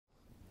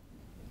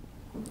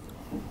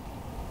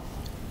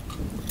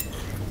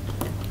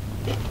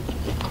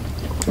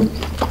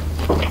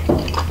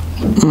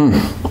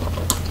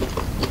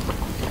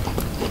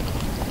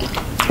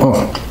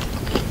Oh.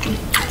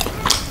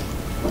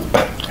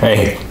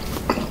 Hey.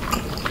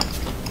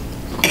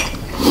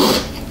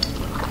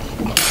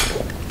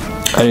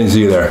 I didn't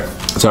see you there.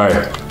 Sorry.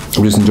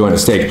 I'm just enjoying the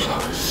steak.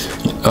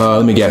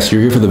 Let me guess.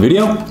 You're here for the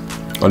video?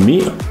 On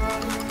meat?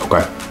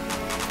 Okay.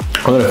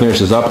 I'm gonna finish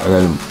this up and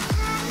then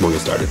we'll get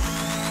started.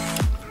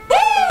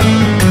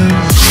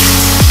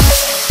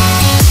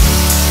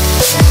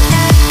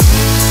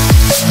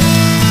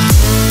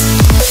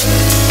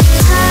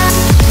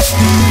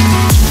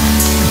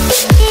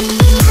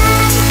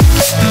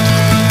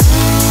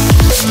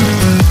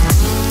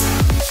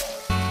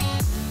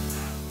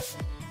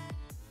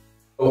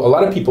 A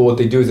lot of people, what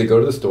they do is they go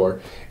to the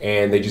store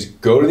and they just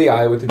go to the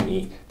aisle with the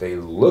meat. They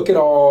look at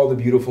all the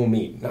beautiful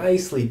meat,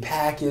 nicely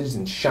packaged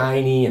and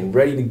shiny and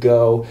ready to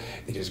go.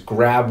 They just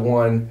grab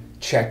one,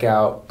 check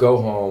out,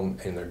 go home,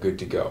 and they're good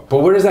to go. But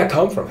where does that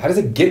come from? How does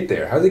it get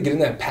there? How does it get in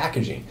that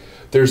packaging?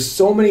 There's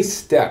so many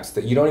steps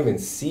that you don't even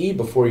see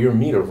before your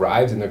meat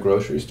arrives in the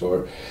grocery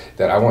store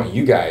that I want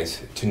you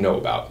guys to know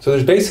about. So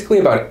there's basically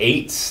about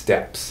 8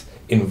 steps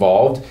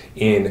involved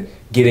in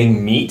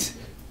getting meat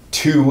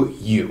to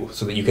you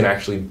so that you can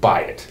actually buy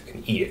it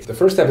and eat it. The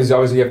first step is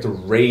obviously you have to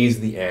raise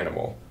the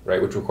animal,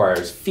 right? Which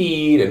requires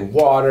feed and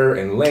water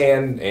and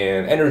land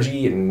and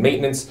energy and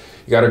maintenance.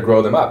 You gotta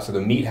grow them up, so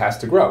the meat has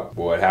to grow.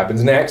 What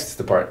happens next,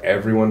 the part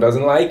everyone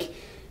doesn't like,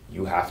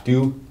 you have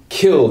to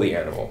kill the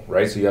animal,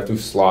 right? So you have to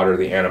slaughter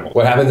the animal.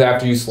 What happens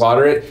after you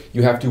slaughter it?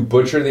 You have to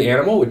butcher the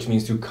animal, which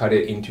means to cut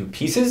it into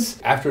pieces.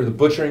 After the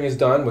butchering is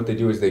done, what they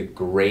do is they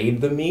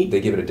grade the meat. They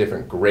give it a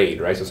different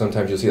grade, right? So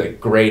sometimes you'll see like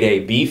grade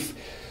A beef.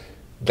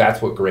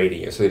 That's what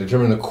grading is. So they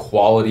determine the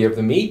quality of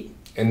the meat,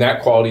 and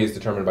that quality is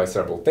determined by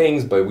several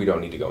things, but we don't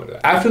need to go into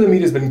that. After the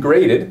meat has been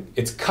graded,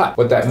 it's cut.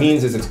 What that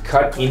means is it's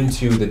cut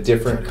into the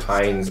different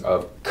kinds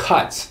of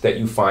cuts that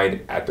you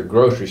find at the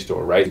grocery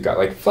store, right? You've got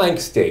like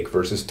flank steak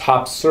versus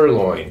top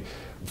sirloin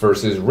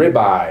versus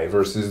ribeye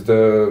versus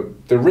the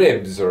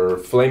ribs or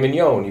filet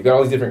mignon. You've got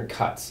all these different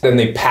cuts. Then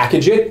they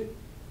package it.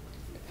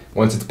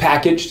 Once it's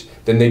packaged,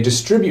 then they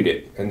distribute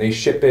it and they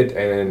ship it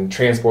and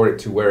transport it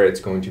to where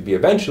it's going to be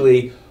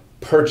eventually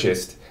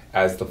purchased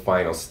as the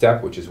final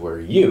step, which is where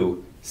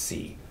you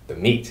see the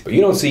meat. But you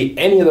don't see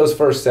any of those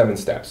first 7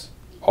 steps.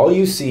 All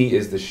you see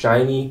is the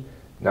shiny,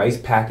 nice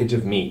package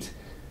of meat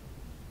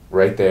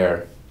right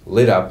there,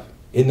 lit up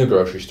in the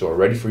grocery store,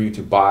 ready for you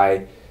to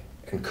buy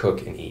and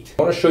cook and eat.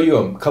 I want to show you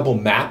a couple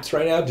maps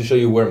right now to show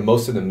you where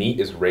most of the meat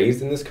is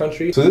raised in this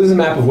country. So this is a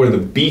map of where the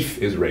beef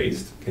is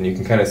raised, and you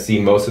can kind of see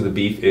most of the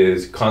beef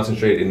is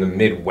concentrated in the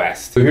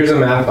Midwest. So here's a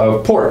map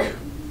of pork.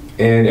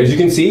 And as you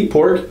can see,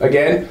 pork,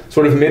 again,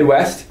 sort of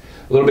Midwest,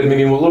 a little bit,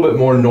 maybe a little bit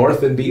more north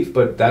than beef,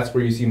 but that's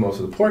where you see most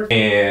of the pork.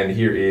 And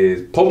here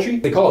is poultry.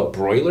 They call it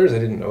broilers. I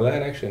didn't know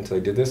that actually until I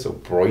did this. So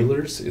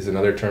broilers is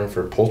another term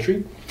for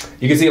poultry.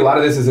 You can see a lot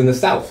of this is in the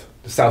South,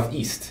 the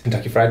Southeast.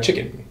 Kentucky Fried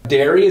Chicken.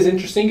 Dairy is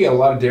interesting. You get a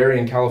lot of dairy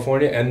in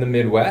California and the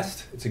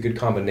Midwest. It's a good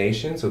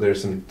combination. So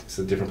there's some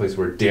different places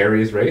where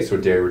dairy is raised. So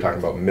dairy, we're talking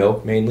about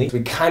milk mainly. So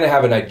we kind of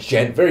have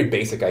a very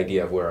basic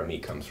idea of where our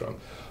meat comes from.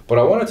 But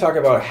I want to talk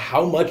about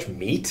how much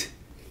meat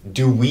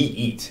do we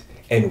eat?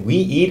 And we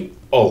eat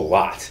a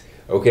lot,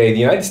 okay? The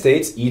United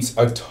States eats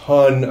a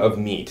ton of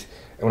meat.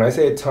 And when I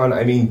say a ton,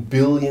 I mean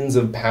billions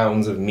of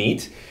pounds of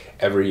meat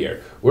every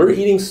year. We're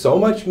eating so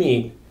much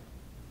meat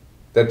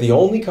that the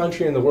only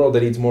country in the world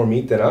that eats more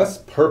meat than us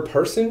per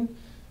person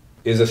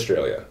is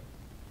Australia.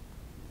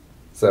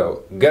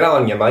 So get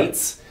on, you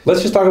mates.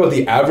 Let's just talk about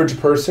the average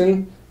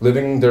person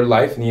living their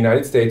life in the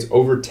United States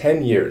over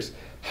 10 years.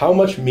 How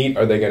much meat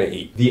are they going to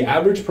eat? The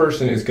average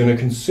person is going to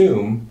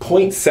consume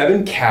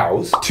 0.7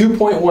 cows,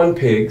 2.1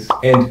 pigs,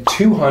 and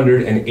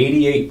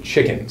 288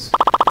 chickens,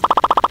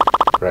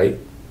 right?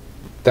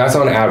 That's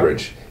on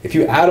average. If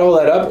you add all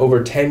that up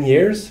over 10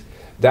 years,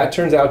 that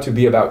turns out to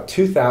be about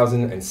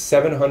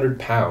 2,700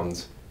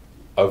 pounds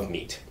of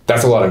meat.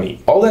 That's a lot of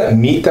meat. All that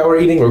meat that we're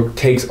eating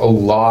takes a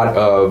lot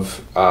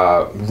of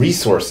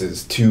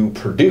resources to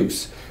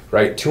produce.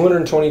 Right,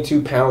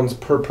 222 pounds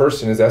per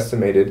person is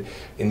estimated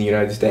in the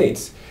United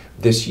States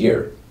this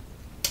year.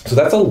 So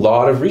that's a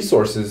lot of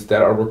resources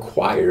that are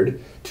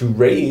required to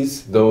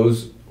raise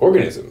those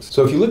organisms.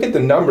 So if you look at the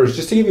numbers,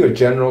 just to give you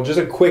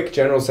a quick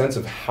general sense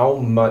of how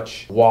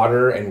much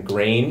water and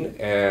grain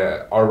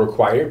are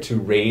required to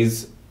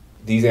raise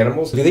these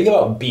animals. If you think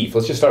about beef,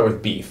 let's just start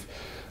with beef.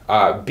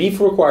 Beef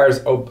requires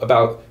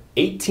about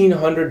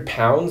 1,800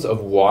 pounds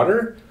of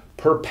water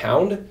per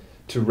pound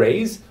to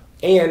raise,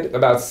 and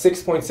about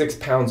 6.6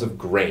 pounds of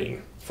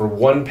grain for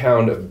 1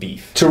 pound of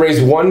beef. To raise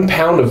 1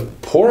 pound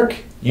of pork,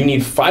 you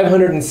need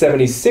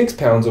 576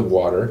 pounds of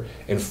water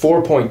and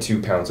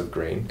 4.2 pounds of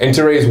grain. And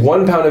to raise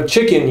 1 pound of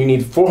chicken, you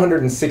need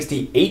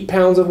 468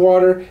 pounds of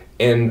water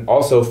and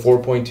also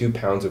 4.2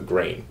 pounds of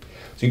grain.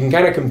 So you can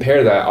kind of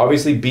compare that.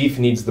 Obviously, beef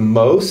needs the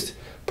most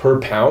per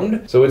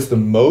pound, so it's the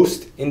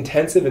most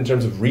intensive in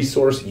terms of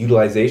resource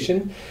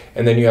utilization,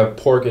 and then you have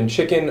pork and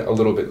chicken a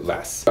little bit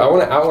less. I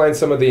want to outline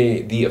some of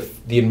the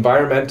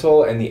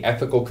environmental and the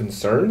ethical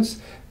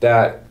concerns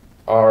that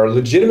are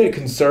legitimate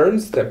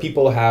concerns that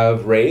people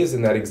have raised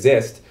and that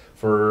exist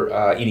for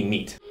eating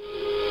meat.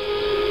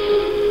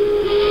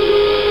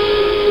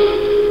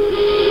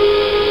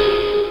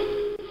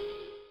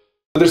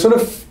 There's sort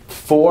of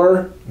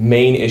four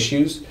main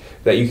issues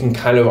that you can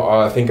kind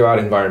of think about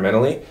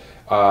environmentally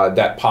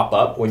that pop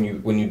up when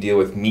you deal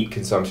with meat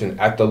consumption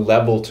at the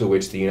level to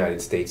which the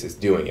United States is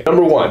doing it.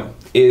 Number one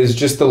is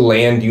just the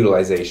land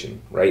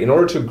utilization, right? In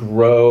order to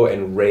grow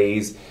and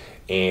raise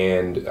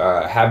and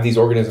have these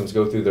organisms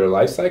go through their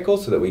life cycle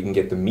so that we can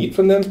get the meat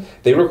from them,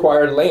 they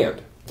require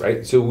land,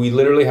 right? So we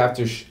literally have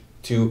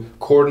to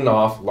cordon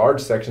off large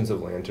sections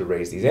of land to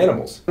raise these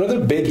animals. Another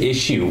big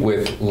issue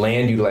with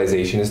land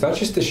utilization is not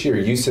just the sheer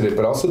use of it,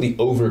 but also the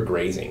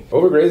overgrazing.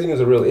 Overgrazing is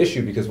a real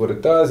issue because what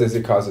it does is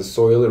it causes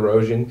soil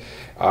erosion,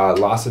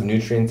 loss of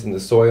nutrients in the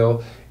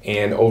soil,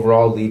 and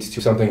overall leads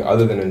to something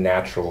other than a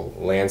natural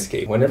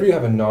landscape. Whenever you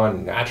have a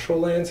non-natural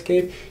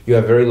landscape, you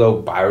have very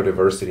low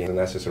biodiversity, and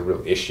that's just a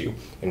real issue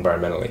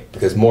environmentally.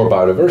 Because more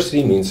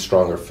biodiversity means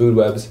stronger food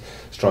webs.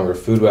 Stronger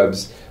food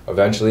webs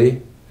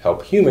eventually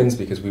help humans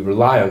because we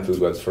rely on food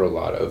webs for a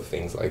lot of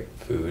things like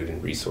food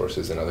and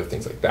resources and other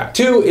things like that.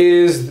 Two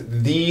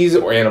is these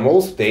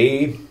animals,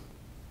 they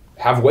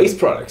have waste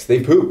products.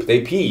 They poop,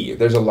 they pee.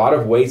 There's a lot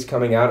of waste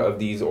coming out of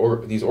these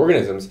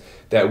organisms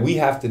that we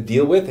have to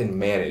deal with and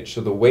manage.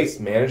 So the waste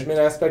management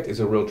aspect is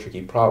a real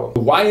tricky problem.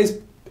 Why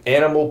is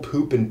animal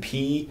poop and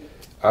pee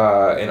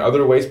and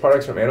other waste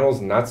products from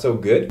animals not so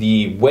good?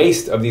 The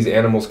waste of these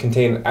animals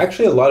contain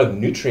actually a lot of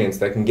nutrients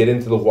that can get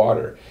into the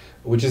water,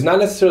 which is not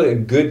necessarily a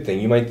good thing.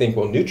 You might think,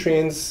 well,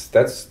 nutrients,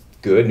 that's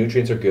good,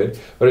 nutrients are good.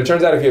 But it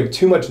turns out if you have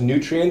too much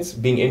nutrients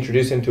being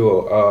introduced into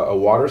a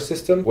water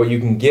system, what you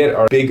can get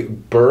are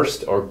big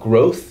burst or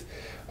growth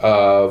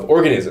of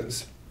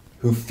organisms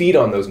who feed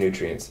on those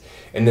nutrients.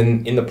 And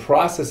then in the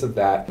process of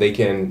that, they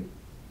can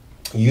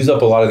use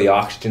up a lot of the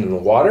oxygen in the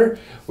water,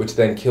 which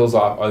then kills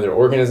off other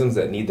organisms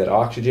that need that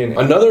oxygen.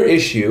 Another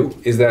issue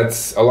is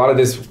that a lot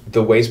of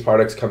the waste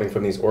products coming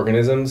from these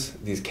organisms,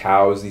 these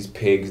cows, these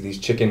pigs, these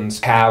chickens,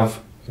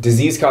 have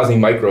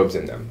disease-causing microbes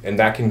in them, and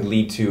that can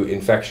lead to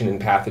infection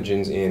and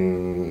pathogens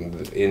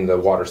in the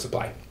water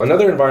supply.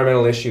 Another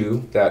environmental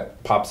issue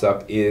that pops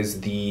up is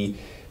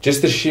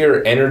just the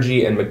sheer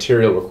energy and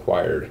material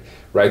required,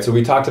 right? So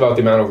we talked about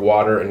the amount of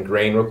water and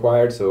grain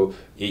required, so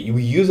you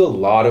use a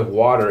lot of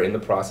water in the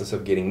process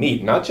of getting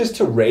meat, not just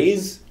to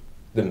raise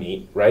the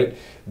meat, right?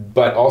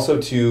 But also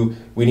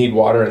we need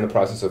water in the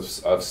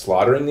process of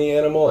slaughtering the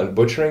animal and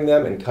butchering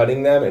them and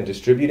cutting them and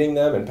distributing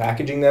them and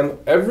packaging them.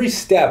 Every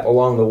step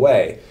along the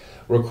way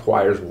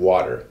requires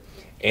water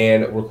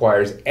and it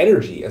requires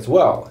energy as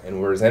well.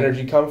 And where does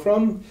energy come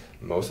from?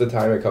 Most of the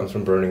time it comes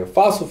from burning of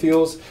fossil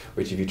fuels,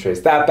 which if you trace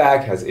that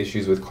back has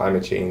issues with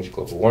climate change,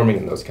 global warming,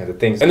 and those kinds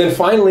of things. And then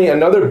finally,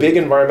 another big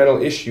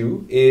environmental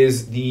issue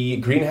is the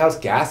greenhouse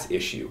gas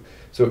issue.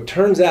 So it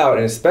turns out,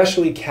 and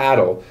especially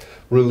cattle,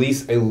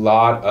 release a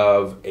lot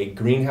of a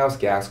greenhouse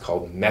gas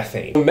called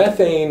methane.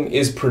 Methane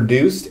is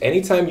produced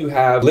anytime you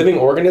have living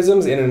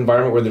organisms in an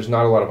environment where there's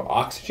not a lot of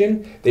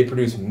oxygen. They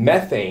produce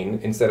methane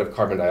instead of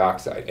carbon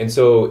dioxide. And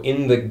so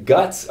in the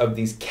guts of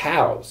these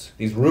cows,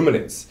 these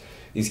ruminants,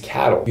 these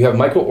cattle, you have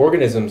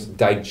microorganisms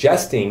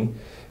digesting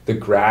the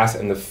grass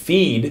and the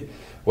feed,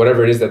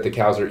 whatever it is that the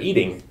cows are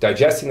eating,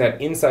 digesting that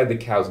inside the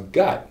cow's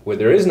gut where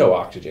there is no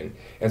oxygen.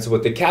 And so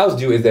what the cows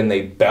do is then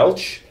they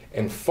belch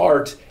and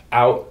fart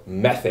out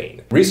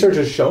methane. Research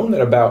has shown that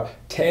about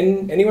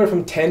anywhere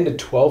from 10 to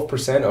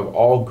 12% of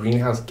all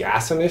greenhouse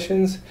gas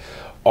emissions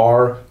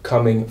are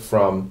coming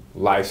from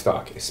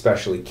livestock,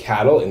 especially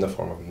cattle, in the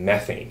form of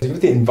methane. So you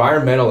have the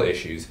environmental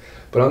issues,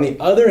 but on the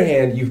other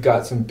hand, you've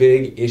got some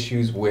big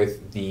issues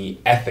with the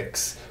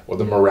ethics or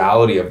the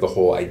morality of the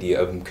whole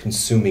idea of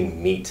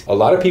consuming meat. A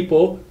lot of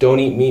people don't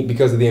eat meat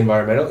because of the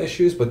environmental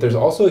issues, but there's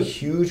also a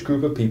huge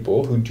group of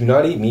people who do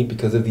not eat meat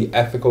because of the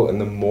ethical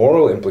and the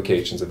moral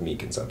implications of meat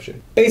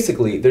consumption.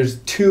 Basically, there's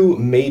two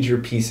major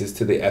pieces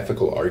to the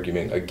ethical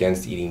argument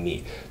against eating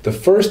meat. The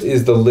first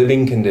is the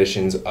living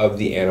conditions of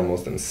the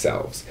animals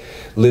themselves,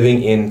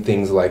 living in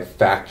things like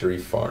factory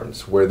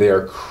farms, where they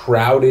are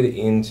crowded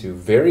into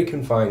very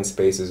confined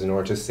spaces in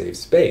order to save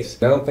space.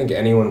 I don't think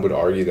anyone would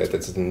argue that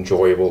that's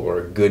enjoyable or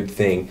a good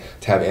thing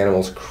to have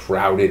animals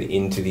crowded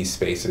into these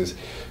spaces,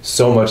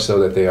 so much so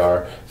that they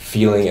are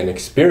feeling and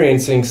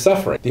experiencing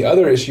suffering. The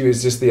other issue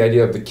is just the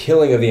idea of the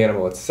killing of the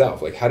animal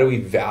itself. Like, how do we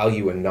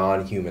value a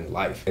non-human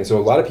life? And so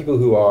a lot of people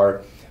who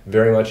are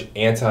very much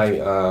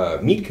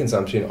anti-meat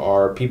consumption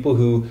are people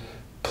who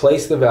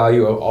place the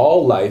value of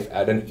all life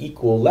at an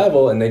equal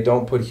level, and they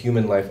don't put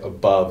human life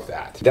above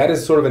that. That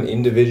is sort of an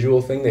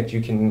individual thing that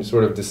you can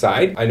sort of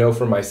decide. I know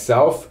for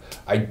myself,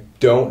 I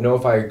don't know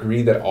if I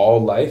agree that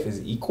all life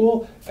is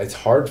equal. It's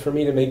hard for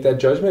me to make that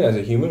judgment. As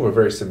a human, we're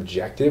very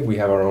subjective. We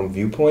have our own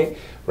viewpoint,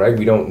 right?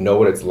 We don't know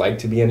what it's like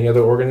to be any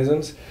other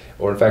organisms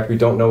Or in fact, we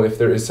don't know if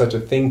there is such a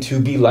thing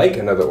to be like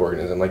another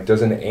organism. Like,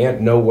 does an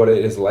ant know what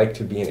it is like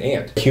to be an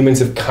ant? Humans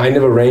have kind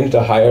of arranged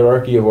a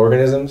hierarchy of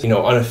organisms. You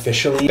know,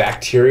 unofficially,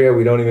 bacteria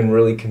we don't even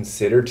really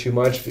consider too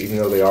much, even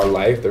though they are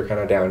life, they're kind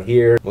of down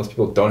here. Most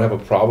people don't have a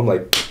problem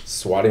like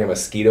swatting a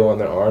mosquito on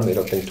their arm. They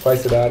don't think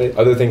twice about it.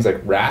 Other things like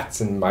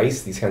rats and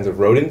mice, these kinds of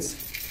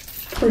rodents,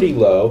 pretty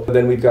low. But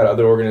then we've got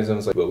other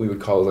organisms like what we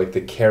would call like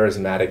the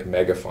charismatic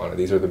megafauna.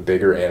 These are the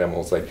bigger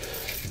animals like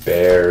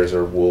bears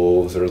or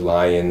wolves or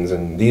lions,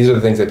 and these are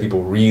the things that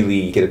people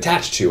really get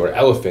attached to, or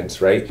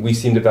elephants, right? We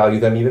seem to value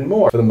them even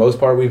more. For the most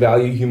part, we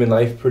value human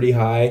life pretty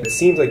high. It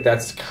seems like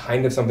that's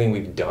kind of something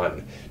we've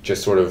done,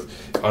 just sort of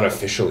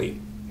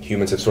unofficially.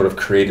 Humans have sort of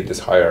created this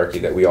hierarchy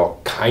that we all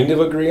kind of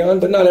agree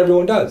on, but not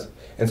everyone does.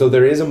 And so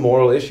there is a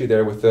moral issue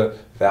there with the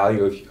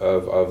value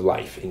of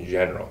life in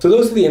general. So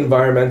those are the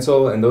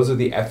environmental and those are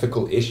the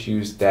ethical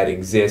issues that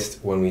exist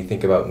when we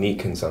think about meat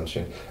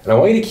consumption. And I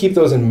want you to keep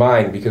those in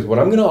mind, because what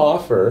I'm going to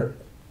offer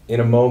in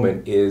a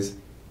moment is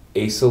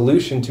a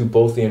solution to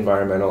both the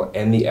environmental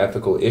and the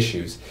ethical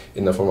issues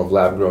in the form of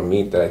lab-grown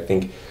meat that I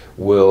think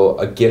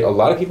will get a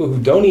lot of people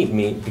who don't eat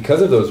meat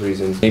because of those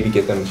reasons, maybe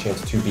get them a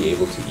chance to be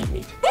able to eat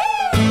meat.